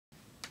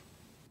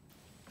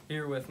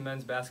Here with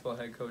men's basketball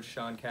head coach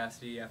Shawn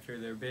Cassidy after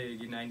their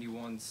big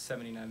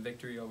 91-79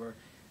 victory over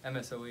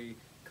MSOE.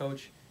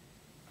 Coach,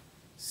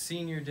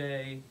 senior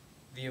day,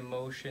 the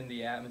emotion,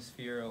 the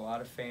atmosphere, a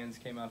lot of fans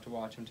came out to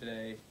watch him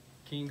today.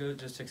 Can you go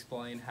just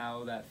explain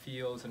how that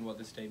feels and what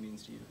this day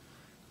means to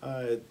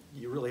you?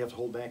 You really have to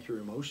hold back your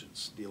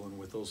emotions dealing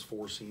with those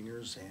four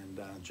seniors,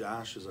 and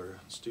Josh is our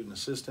student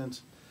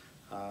assistant.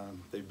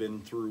 They've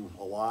been through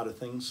a lot of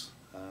things,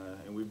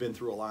 and we've been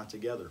through a lot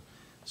together.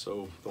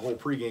 So the whole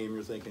pregame,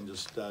 you're thinking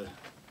just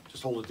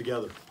hold it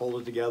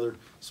together,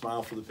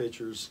 smile for the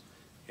pitchers,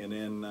 and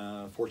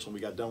then fortunately we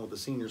got done with the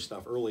senior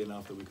stuff early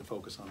enough that we could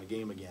focus on the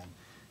game again.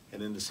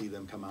 And then to see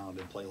them come out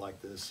and play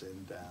like this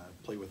and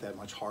play with that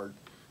much heart,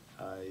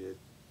 it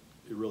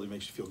really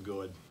makes you feel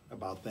good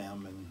about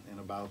them and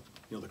about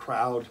the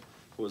crowd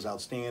was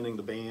outstanding.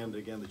 The band,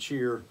 again, the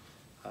cheer.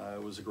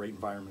 It was a great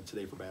environment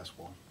today for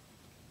basketball.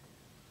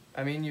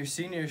 I mean, your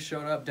seniors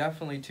showed up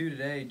definitely too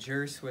today.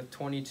 Jers with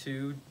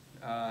 22,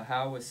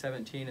 Howe with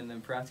 17, and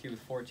then Fratsky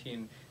with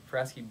 14.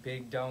 Fratsky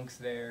big dunks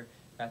there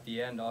at the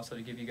end also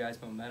to give you guys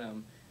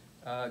momentum.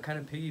 Kind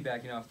of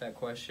piggybacking off that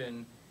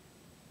question,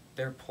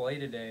 their play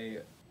today,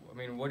 I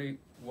mean, what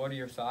are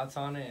your thoughts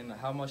on it, and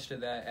how much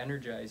did that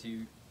energize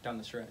you down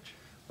the stretch?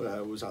 Well,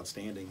 it was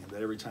outstanding.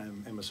 That every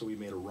time MSOE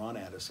made a run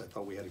at us, I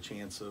thought we had a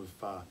chance of,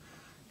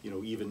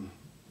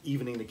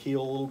 evening the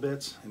keel a little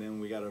bit, and then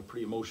we got a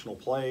pretty emotional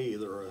play,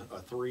 either a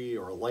three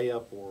or a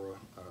layup or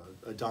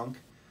a dunk.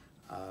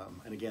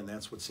 And again,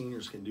 that's what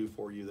seniors can do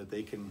for you, that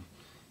they can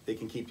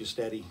keep you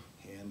steady.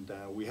 And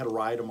we had to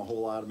ride them a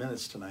whole lot of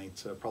minutes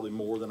tonight, probably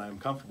more than I'm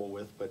comfortable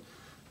with, but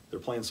they're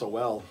playing so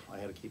well, I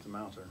had to keep them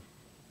out there.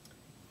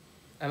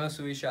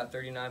 MSOE shot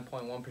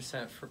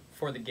 39.1%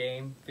 for the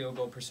game, field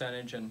goal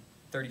percentage, and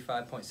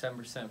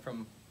 35.7%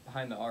 from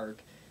behind the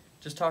arc.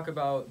 Just talk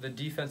about the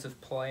defensive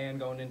plan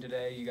going in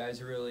today. You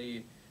guys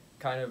really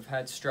kind of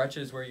had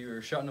stretches where you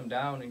were shutting them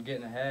down and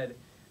getting ahead.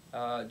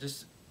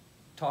 Just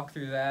talk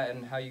through that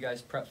and how you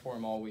guys prepped for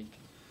them all week.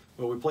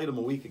 Well, we played them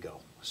a week ago,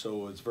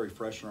 so it's very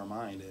fresh in our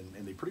mind,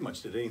 and they pretty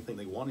much did anything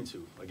they wanted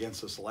to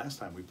against us the last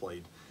time we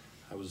played.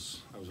 I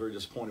was very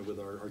disappointed with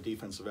our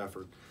defensive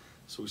effort.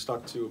 So we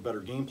stuck to a better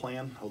game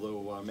plan,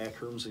 although Matt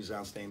Kerms, he's an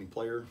outstanding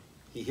player.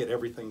 He hit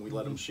everything we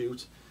let him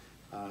shoot.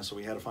 So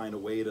we had to find a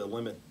way to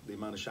limit the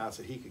amount of shots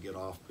that he could get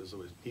off because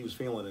he was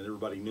feeling it,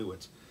 everybody knew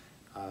it.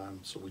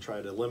 So we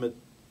tried to limit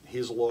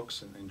his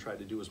looks and tried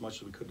to do as much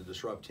as we could to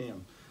disrupt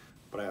him.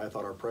 But I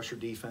thought our pressure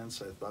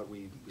defense, I thought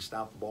we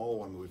stopped the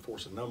ball. I mean, we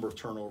forced a number of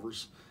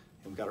turnovers,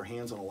 and we got our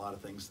hands on a lot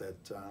of things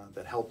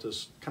that helped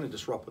us kind of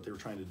disrupt what they were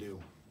trying to do.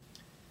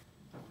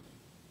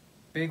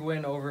 Big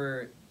win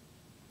over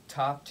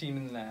top team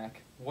in the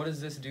NAC. What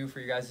does this do for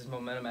you guys'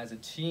 momentum as a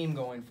team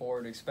going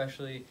forward,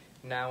 especially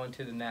now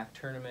into the NAC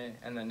tournament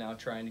and then now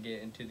trying to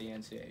get into the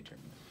NCAA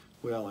tournament?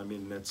 Well, I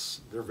mean,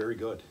 they're very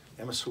good.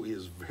 MSOE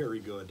is very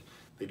good.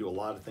 They do a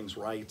lot of things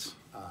right,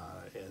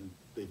 and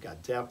they've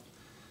got depth.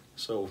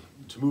 So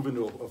to move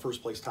into a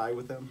first-place tie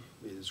with them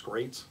is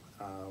great.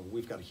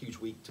 We've got a huge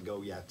week to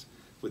go yet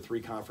with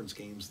 3 conference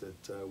games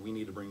that we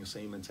need to bring the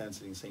same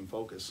intensity and same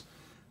focus.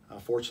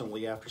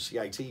 Fortunately, after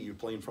CIT, you're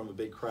playing from a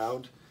big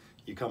crowd.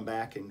 You come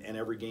back, and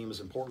every game is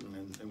important,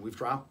 and we've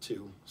dropped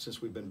 2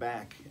 since we've been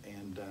back,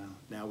 and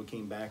now we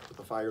came back with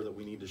the fire that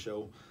we need to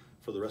show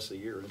for the rest of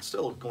the year. And it's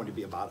still going to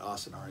be about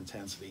us and our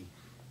intensity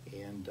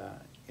and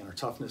our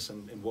toughness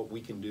and what we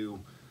can do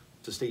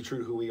to stay true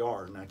to who we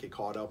are and not get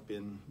caught up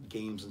in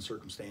games and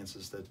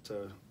circumstances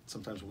that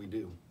sometimes we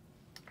do.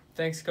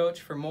 Thanks, Coach.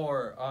 For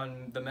more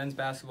on the men's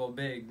basketball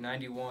big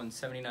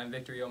 91-79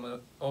 victory over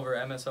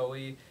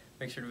MSOE,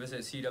 make sure to visit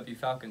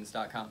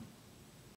CUWFalcons.com.